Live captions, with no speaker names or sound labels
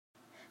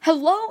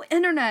Hello,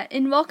 Internet,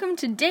 and welcome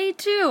to day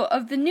 2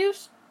 of the new...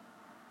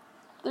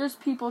 There's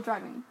people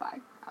driving by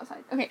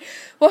outside. Okay,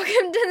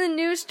 welcome to the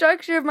new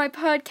structure of my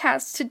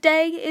podcast.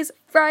 Today is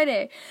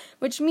Friday,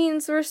 which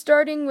means we're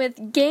starting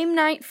with Game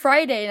Night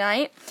Friday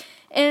night.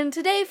 And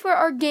today for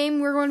our game,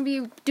 we're going to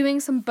be doing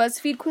some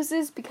BuzzFeed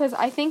quizzes because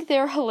I think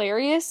they're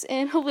hilarious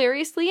and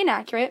hilariously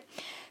inaccurate.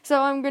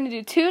 So I'm going to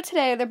do 2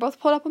 today. They're both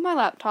pulled up on my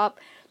laptop.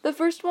 The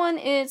first one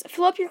is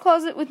fill up your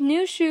closet with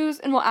new shoes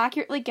and will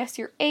accurately guess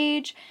your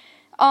age.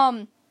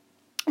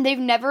 They've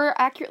never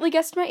accurately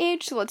guessed my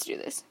age, so let's do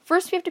this.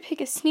 First, we have to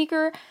pick a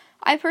sneaker.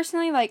 I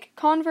personally like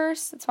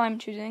Converse, that's why I'm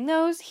choosing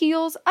those.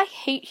 Heels, I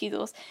hate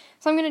heels,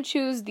 so I'm going to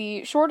choose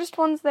the shortest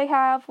ones they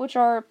have, which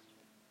are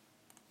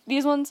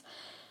these ones.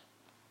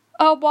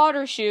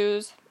 Water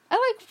shoes. I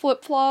like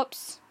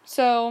flip-flops,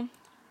 so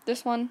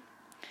this one.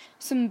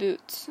 Some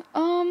boots.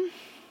 I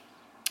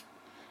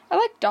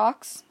like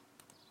Docs,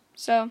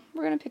 so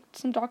we're going to pick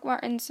some Doc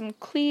Martens, some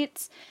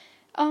cleats.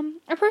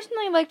 I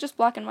personally like just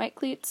black and white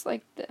cleats,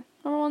 like the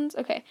normal ones.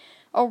 Okay,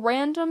 a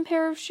random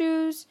pair of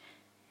shoes.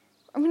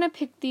 I'm gonna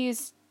pick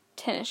these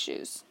tennis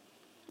shoes.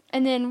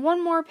 And then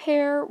one more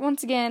pair,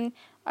 once again,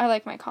 I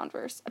like my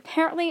Converse.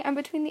 Apparently, I'm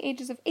between the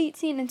ages of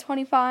 18 and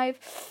 25.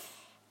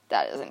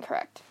 That isn't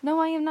correct. No,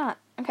 I am not.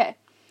 Okay,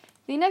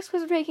 the next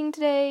quiz we're taking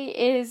today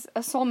is a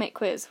soulmate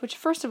quiz, which,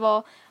 first of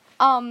all,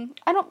 I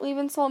don't believe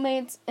in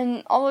soulmates,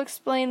 and I'll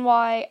explain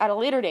why at a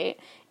later date,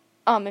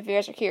 if you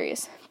guys are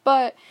curious.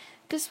 But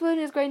this one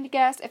is going to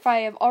guess if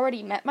I have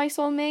already met my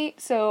soulmate,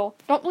 so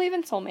don't believe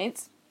in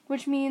soulmates,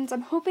 which means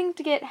I'm hoping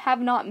to get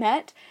have not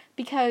met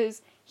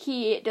because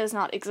he does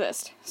not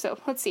exist. So,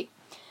 let's see.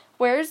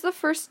 Where's the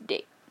first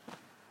date?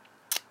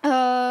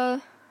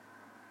 I'm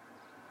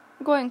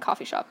going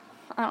coffee shop.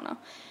 I don't know.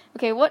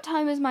 Okay, what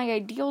time is my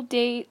ideal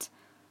date?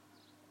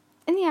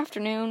 In the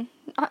afternoon,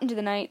 not into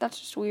the night. That's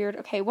just weird.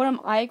 Okay, what am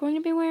I going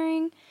to be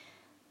wearing?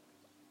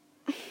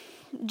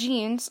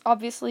 Jeans,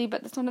 obviously,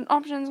 but that's not an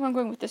option, so I'm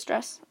going with this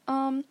dress.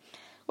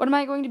 What am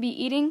I going to be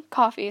eating?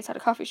 Coffee. It's at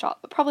a coffee shop,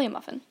 but probably a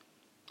muffin.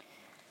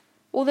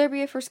 Will there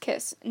be a first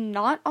kiss?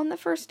 Not on the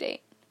first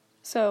date,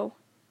 so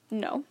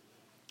no.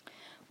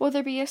 Will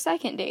there be a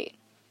second date?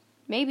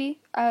 Maybe.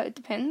 It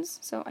depends,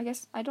 so I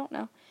guess I don't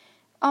know.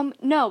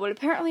 No, but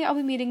apparently I'll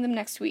be meeting them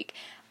next week.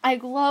 I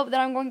love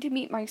that I'm going to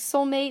meet my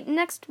soulmate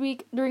next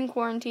week during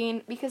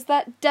quarantine, because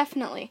that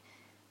definitely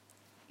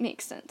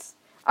makes sense.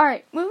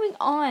 Alright, moving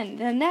on.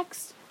 The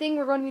next thing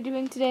we're going to be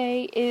doing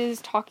today is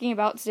talking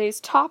about today's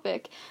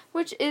topic,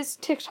 which is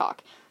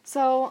TikTok.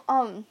 So,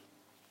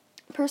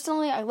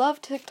 personally, I love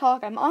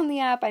TikTok. I'm on the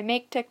app. I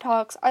make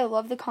TikToks. I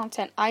love the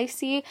content I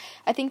see.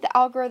 I think the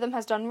algorithm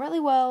has done really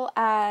well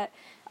at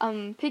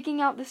picking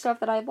out the stuff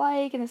that I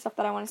like and the stuff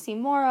that I want to see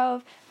more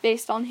of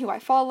based on who I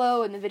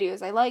follow and the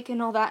videos I like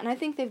and all that. And I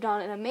think they've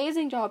done an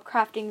amazing job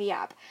crafting the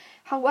app.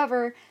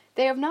 However,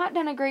 they have not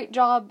done a great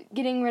job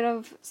getting rid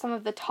of some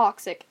of the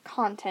toxic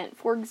content.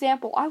 For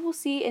example, I will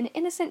see an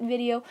innocent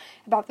video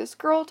about this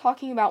girl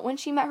talking about when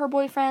she met her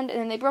boyfriend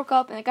and then they broke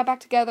up and they got back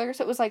together.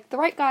 So it was like the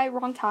right guy,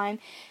 wrong time.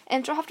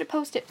 And she'll have to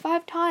post it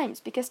 5 times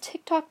because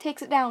TikTok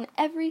takes it down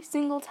every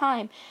single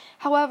time.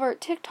 However,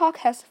 TikTok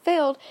has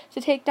failed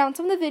to take down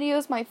some of the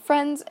videos my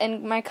friends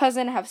and my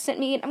cousin have sent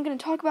me. And I'm going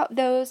to talk about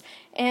those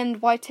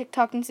and why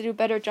TikTok needs to do a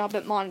better job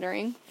at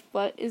monitoring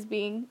what is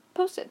being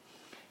posted.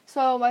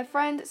 So my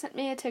friend sent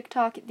me a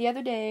TikTok the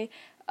other day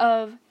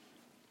of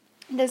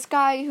this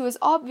guy who is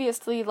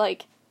obviously,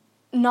 like,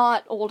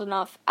 not old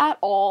enough at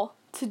all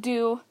to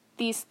do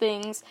these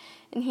things.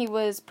 And he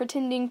was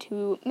pretending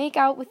to make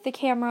out with the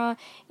camera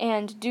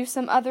and do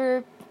some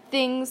other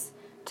things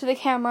to the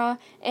camera.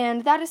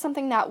 And that is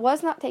something that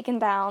was not taken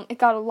down. It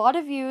got a lot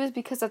of views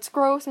because that's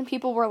gross. And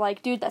people were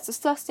like, dude, that's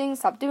disgusting.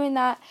 Stop doing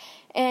that.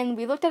 And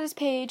we looked at his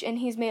page, and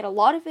he's made a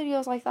lot of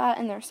videos like that,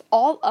 and they're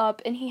all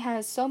up, and he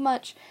has so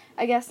much,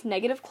 I guess,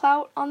 negative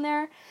clout on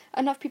there.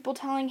 Enough people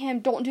telling him,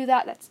 don't do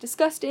that, that's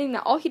disgusting,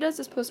 that all he does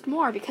is post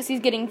more because he's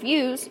getting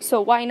views,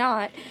 so why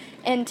not?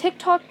 And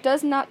TikTok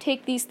does not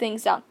take these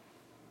things down.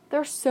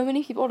 There are so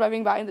many people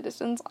driving by in the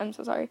distance, I'm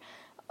so sorry.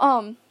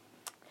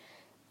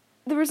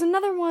 There was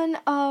another one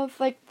of,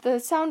 like, the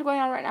sound going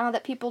on right now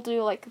that people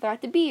do, like, they're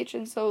at the beach,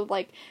 and so,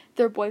 like,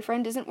 their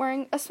boyfriend isn't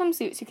wearing a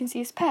swimsuit, so you can see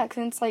his pecs,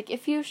 and it's like,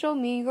 if you show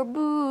me your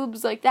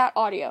boobs, like, that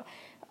audio.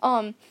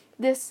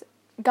 This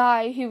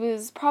guy who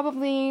was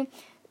probably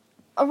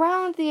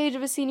around the age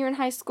of a senior in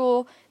high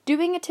school,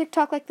 doing a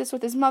TikTok like this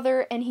with his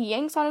mother, and he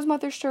yanks on his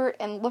mother's shirt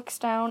and looks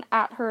down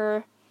at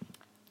her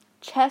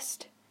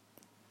chest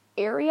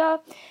area,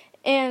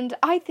 and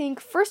I think,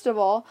 first of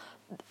all,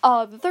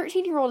 the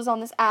 13-year-old is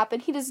on this app,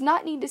 and he does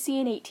not need to see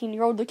an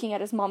 18-year-old looking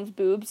at his mom's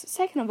boobs.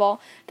 Second of all,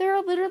 there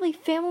are literally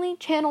family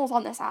channels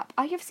on this app.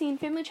 I have seen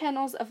family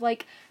channels of,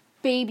 like,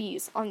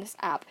 babies on this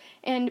app,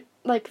 and,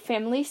 like,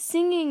 family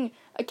singing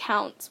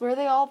accounts where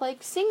they all,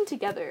 like, sing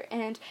together,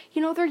 and,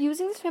 you know, they're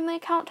using this family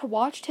account to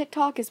watch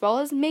TikTok as well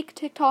as make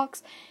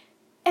TikToks,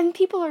 and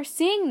people are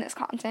seeing this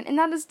content, and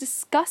that is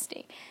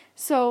disgusting.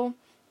 So,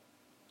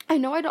 I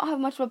know I don't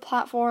have much of a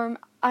platform.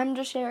 I'm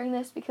just sharing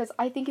this because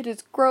I think it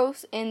is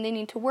gross and they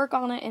need to work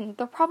on it, and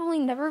they're probably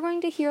never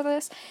going to hear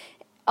this.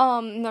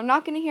 They're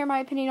not going to hear my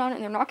opinion on it,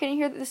 and they're not going to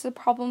hear that this is a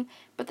problem.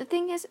 But the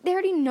thing is, they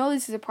already know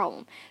this is a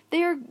problem.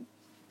 They're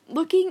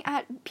looking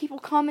at people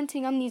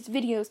commenting on these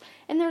videos,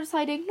 and they're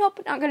deciding,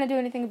 nope, not going to do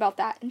anything about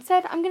that.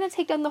 Instead, I'm going to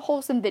take down the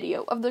wholesome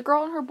video of the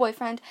girl and her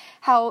boyfriend,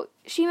 how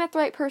she met the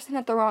right person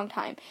at the wrong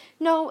time.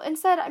 No,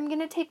 instead, I'm going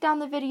to take down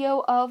the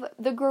video of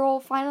the girl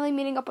finally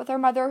meeting up with her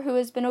mother who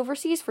has been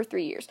overseas for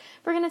 3 years.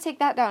 We're going to take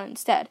that down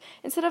instead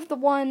of the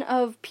one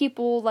of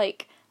people,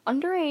 like,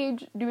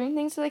 underage, doing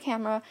things to the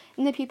camera,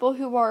 and the people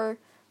who are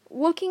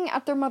looking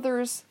at their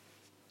mother's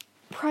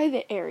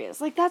private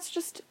areas. Like, that's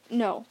just,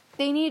 no.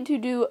 They need to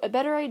do a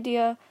better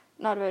idea,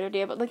 not a better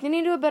idea, but, like, they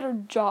need to do a better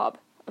job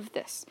of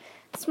this.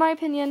 That's my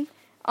opinion.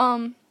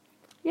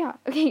 Yeah.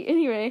 Okay,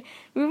 anyway,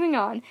 moving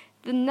on.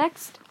 The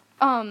next,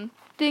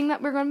 thing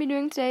that we're going to be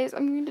doing today is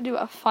I'm going to do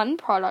a fun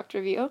product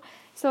review.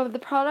 So, the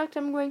product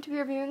I'm going to be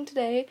reviewing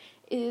today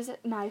is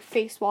my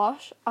face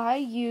wash. I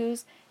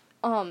use,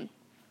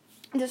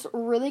 this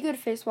really good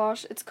face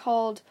wash. It's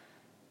called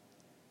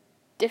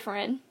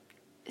Differin.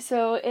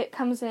 So, it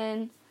comes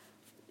in,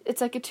 it's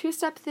like a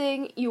 2-step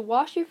thing. You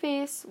wash your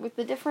face with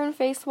the Differin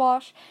face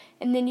wash,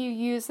 and then you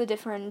use the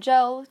Differin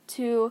gel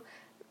to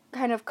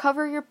kind of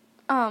cover your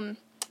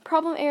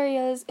problem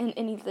areas and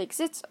any like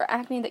zits or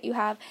acne that you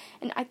have.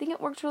 And I think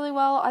it works really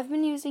well. I've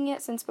been using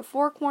it since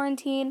before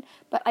quarantine,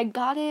 but I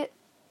got it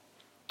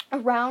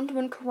around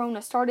when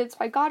Corona started, so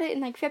I got it in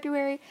like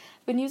February.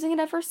 Been using it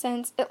ever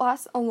since. It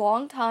lasts a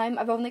long time.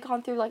 I've only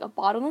gone through like a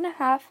bottle and a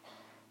half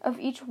of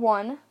each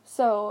one,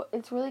 so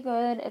it's really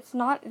good. It's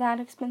not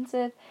that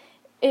expensive.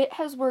 It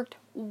has worked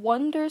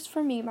wonders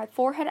for me. My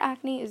forehead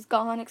acne is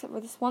gone, except for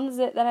this one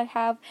zit that I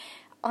have.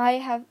 I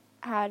have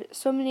had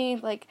so many,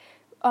 like,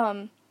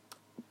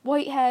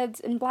 whiteheads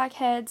and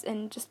blackheads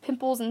and just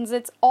pimples and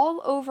zits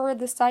all over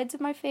the sides of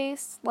my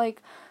face,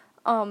 like,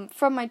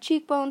 from my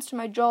cheekbones to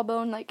my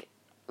jawbone, like,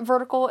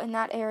 vertical in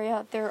that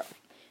area. They're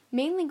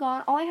mainly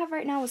gone. All I have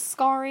right now is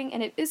scarring,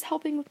 and it is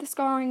helping with the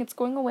scarring. It's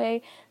going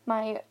away.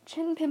 My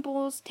chin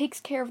pimples takes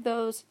care of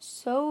those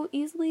so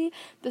easily.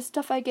 The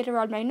stuff I get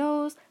around my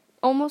nose,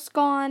 almost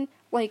gone.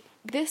 Like,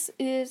 this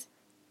is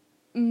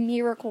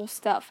miracle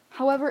stuff.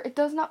 However, it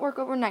does not work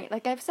overnight.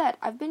 Like I've said,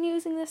 I've been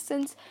using this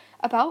since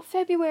about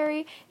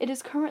February. It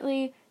is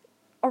currently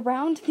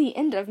around the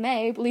end of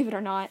May, believe it or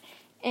not,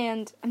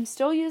 and I'm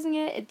still using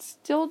it. It's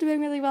still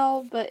doing really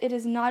well, but it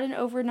is not an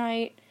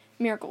overnight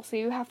miracle. So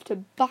you have to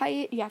buy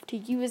it, you have to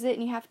use it,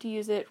 and you have to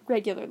use it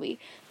regularly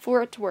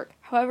for it to work.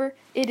 However,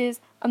 it is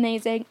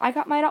amazing. I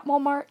got mine at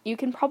Walmart. You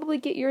can probably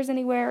get yours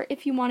anywhere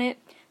if you want it.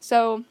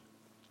 So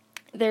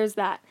there's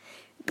that.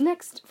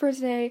 Next, for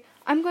today,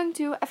 I'm going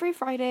to, every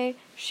Friday,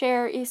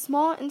 share a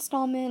small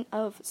installment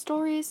of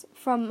stories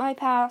from my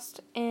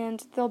past,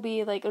 and it'll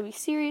be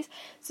series.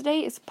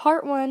 Today is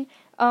part 1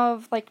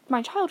 of,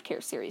 my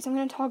childcare series. I'm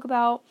going to talk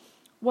about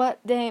what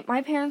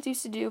my parents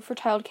used to do for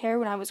childcare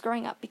when I was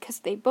growing up, because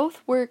they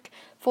both work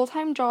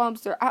full-time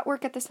jobs, they're at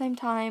work at the same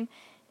time,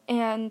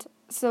 and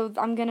so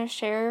I'm going to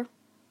share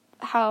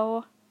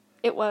how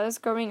it was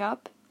growing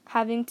up,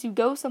 having to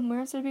go somewhere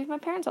instead of being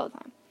with my parents all the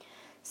time.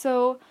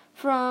 So,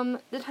 from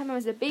the time I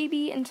was a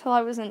baby until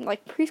I was in,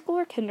 preschool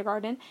or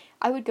kindergarten,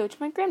 I would go to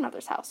my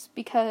grandmother's house,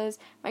 because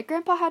my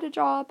grandpa had a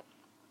job,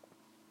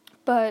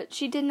 but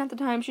she didn't at the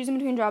time. She was in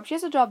between jobs. She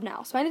has a job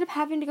now, so I ended up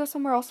having to go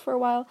somewhere else for a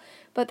while,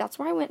 but that's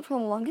where I went for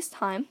the longest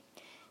time,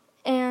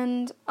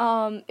 and,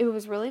 it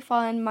was really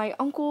fun. My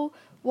uncle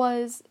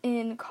was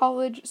in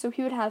college, so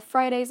he would have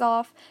Fridays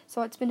off,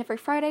 so I'd spend every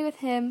Friday with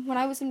him. When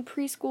I was in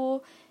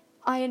preschool,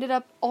 I ended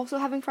up also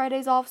having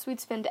Fridays off, so we'd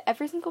spend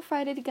every single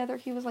Friday together.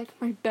 He was,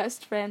 my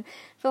best friend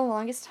for the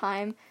longest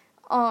time.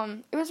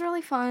 It was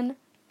really fun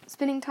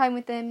spending time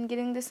with them,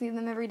 getting to see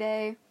them every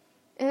day.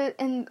 They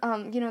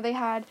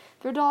had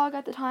their dog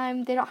at the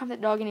time. They don't have that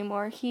dog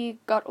anymore. He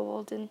got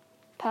old and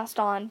passed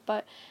on,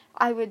 but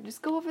I would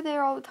just go over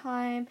there all the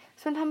time,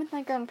 spend time with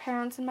my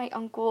grandparents and my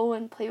uncle,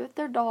 and play with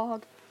their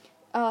dog.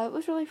 It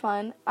was really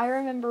fun. I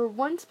remember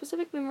one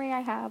specific memory I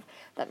have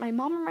that my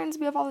mom reminds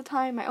me of all the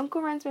time, my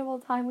uncle reminds me of all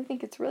the time. We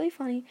think it's really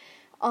funny.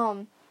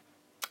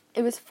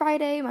 It was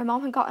Friday. My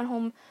mom had gotten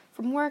home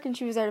from work, and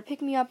she was there to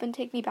pick me up and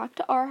take me back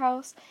to our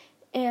house,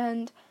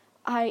 and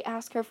I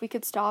asked her if we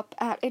could stop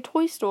at a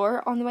toy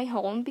store on the way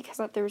home,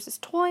 because there was this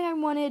toy I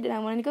wanted, and I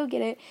wanted to go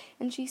get it,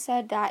 and she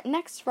said that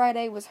next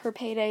Friday was her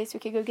payday, so we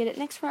could go get it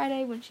next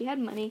Friday when she had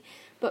money.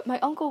 But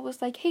my uncle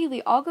was like,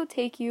 Haley, I'll go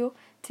take you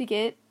to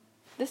get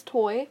this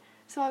toy.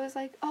 So I was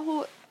like,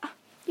 oh,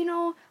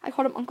 I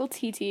called him Uncle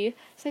TT.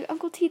 It's like,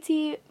 Uncle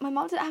TT, my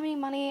mom didn't have any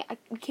money.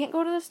 We can't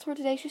go to the store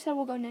today. She said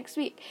we'll go next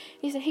week.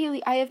 He said,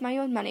 Haley, I have my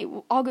own money.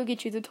 I'll go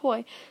get you the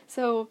toy.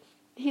 So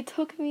he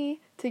took me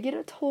to get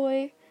a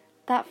toy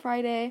that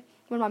Friday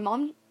when my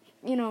mom,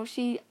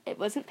 it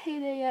wasn't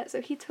payday yet.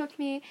 So he took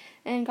me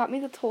and got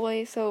me the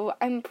toy. So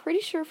I'm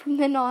pretty sure from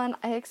then on,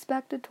 I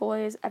expected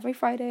toys every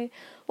Friday.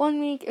 1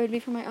 week, it would be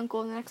for my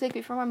uncle, and the next week, it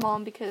would be for my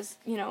mom, because,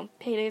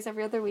 payday is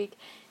every other week.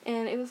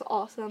 And it was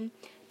awesome.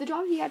 the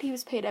job he had, he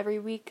was paid every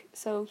week,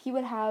 so he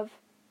would have,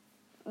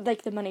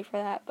 like, the money for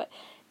that, but,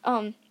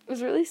 it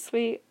was really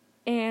sweet,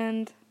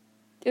 and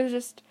it was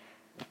just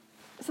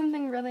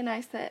something really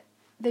nice that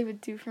they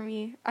would do for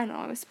me. I don't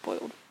know, I was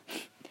spoiled.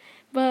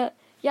 But,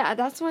 yeah,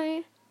 that's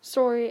my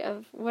story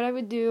of what I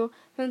would do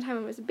from the time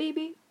I was a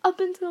baby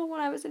up until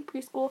when I was in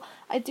preschool.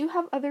 I do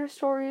have other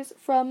stories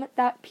from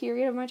that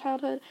period of my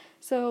childhood,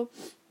 so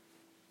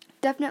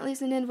definitely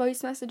send in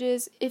voice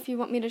messages if you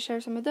want me to share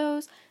some of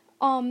those.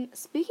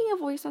 Speaking of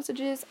voice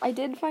messages, I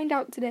did find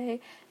out today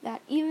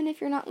that even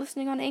if you're not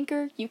listening on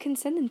Anchor, you can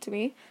send them to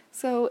me.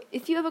 So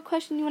if you have a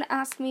question you want to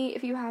ask me,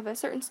 if you have a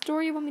certain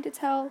story you want me to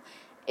tell,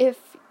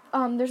 if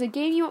there's a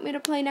game you want me to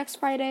play next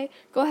Friday,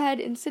 go ahead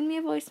and send me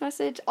a voice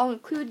message. I'll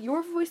include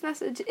your voice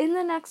message in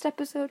the next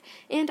episode,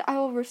 and I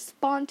will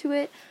respond to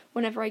it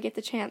whenever I get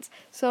the chance.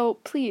 So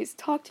please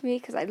talk to me,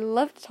 because I'd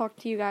love to talk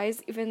to you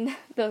guys, even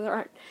though there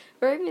aren't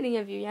very many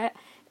of you yet.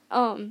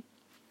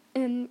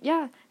 And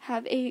yeah,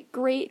 have a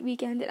great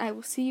weekend, and I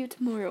will see you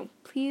tomorrow.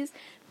 Please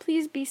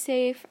be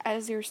safe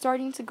as you're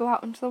starting to go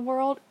out into the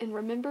world, and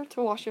remember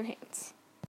to wash your hands.